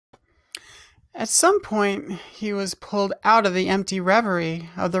At some point, he was pulled out of the empty reverie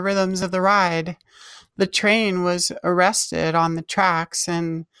of the rhythms of the ride. The train was arrested on the tracks,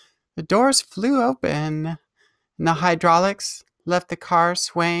 and the doors flew open, and the hydraulics left the car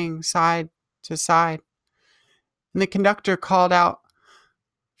swaying side to side. And the conductor called out,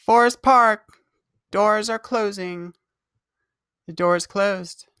 "Forest Park, doors are closing." The doors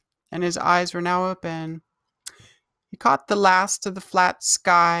closed, and his eyes were now open. He caught the last of the flat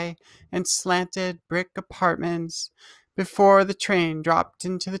sky and slanted brick apartments before the train dropped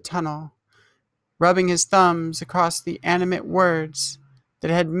into the tunnel, rubbing his thumbs across the animate words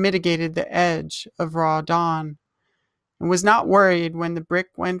that had mitigated the edge of raw dawn, and was not worried when the brick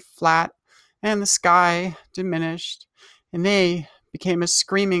went flat and the sky diminished, and they became a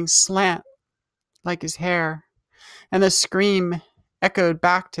screaming slant like his hair, and the scream echoed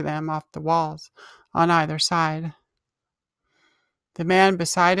back to them off the walls on either side. The man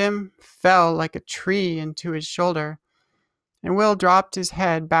beside him fell like a tree into his shoulder, and Will dropped his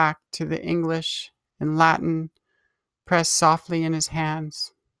head back to the English and Latin pressed softly in his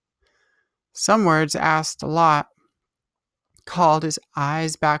hands. Some words asked a lot, called his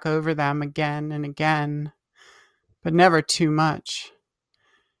eyes back over them again and again, but never too much.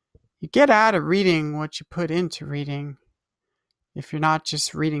 You get out of reading what you put into reading, if you're not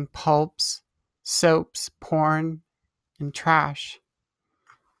just reading pulps, soaps, porn, and trash.